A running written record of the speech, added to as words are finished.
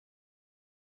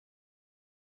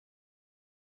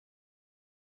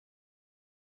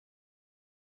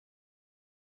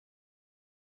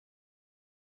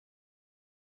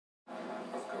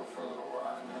I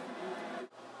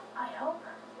hope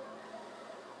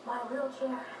my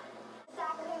wheelchair, the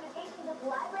stack of invitations at the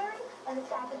library, and the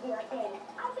stack of the arcade.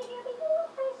 I figure people will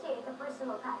appreciate the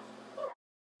personal touch.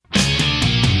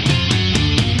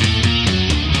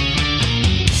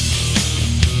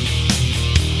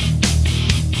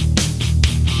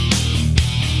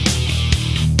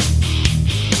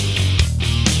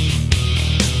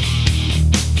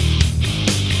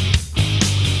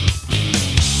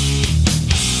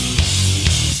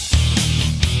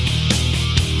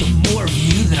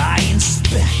 That I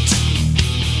inspect,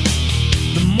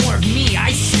 the more of me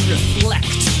I see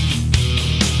reflect,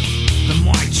 the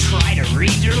more I try to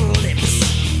read your lips,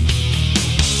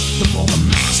 the more the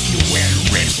mask you wear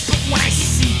rips. But when I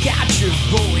seek out your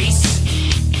voice,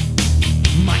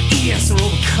 my ears are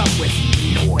overcome with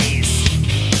noise.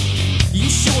 You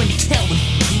show and tell with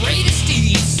greatest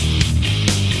ease,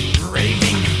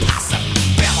 raving impossibilities.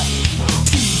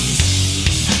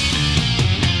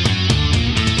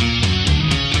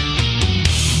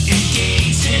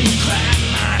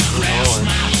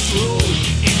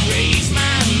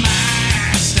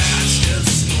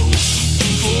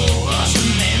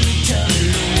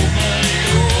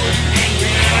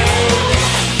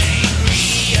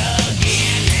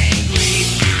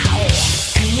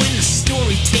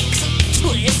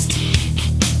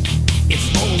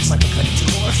 Like a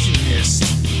contortionist.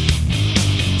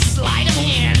 Sleight of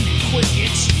hand, quick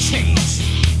it's change.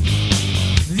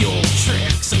 The old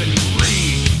tricks have been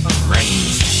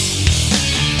rearranged.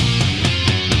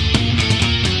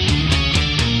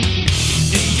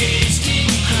 Engaged in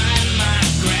crime, my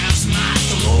grasp my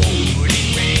throat.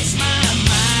 Erase my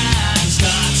mind,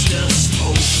 starts to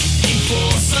smoke.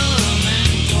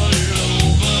 Enforcement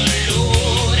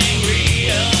overload. Angry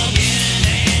again,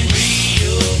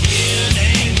 angry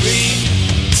again.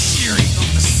 Shearing of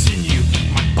the sinew,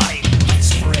 my body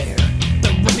bites for air.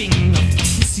 The ripping of the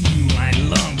tissue, my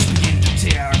lungs begin to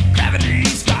tear.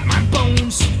 Gravity's got my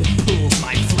bones, it pulls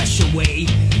my flesh away.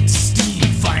 Steam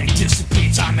finally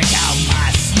dissipates, I make out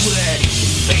my sweaty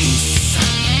face.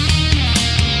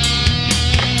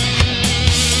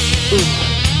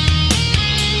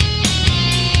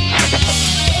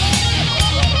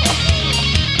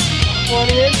 One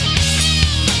in,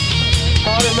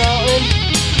 Powder Mountain.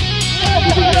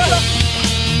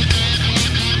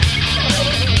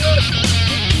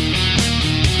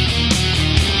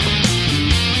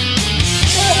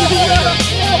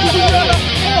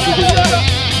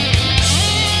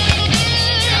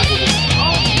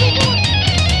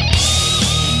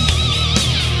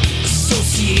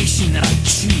 Association I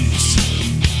choose,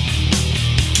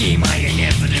 game I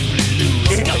inevitably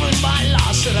lose. Governed by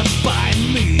law set up by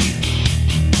me.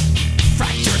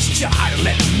 Fractures jar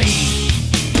let me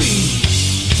be.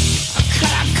 A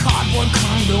cut out cardboard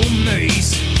condo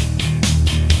maze,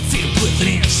 filled with an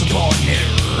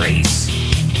insubordinate race.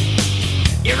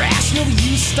 Irrational,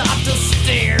 you stop to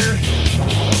stare.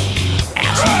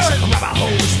 Absence like a rubber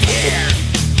hose there.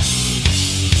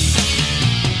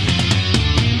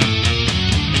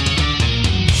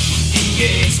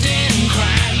 Engaged in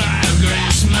crime, I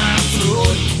grasp my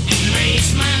throat.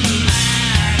 Erase my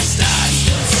mind, starts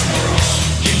to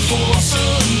smoke.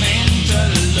 Enforcement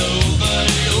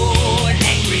overload.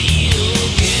 Angry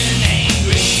again,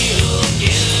 angry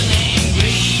again,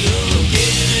 angry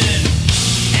again.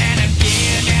 And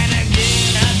again, and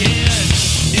again, again.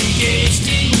 Engaged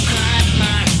in crime,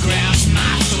 I grasp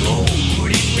my throat.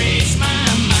 Erase my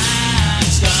mind,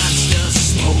 starts to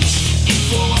smoke.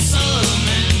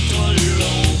 Enforcement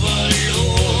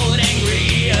overload.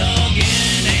 Angry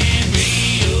again,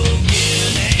 angry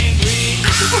again, angry.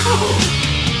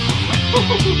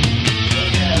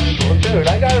 Well, dude,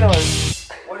 I got it on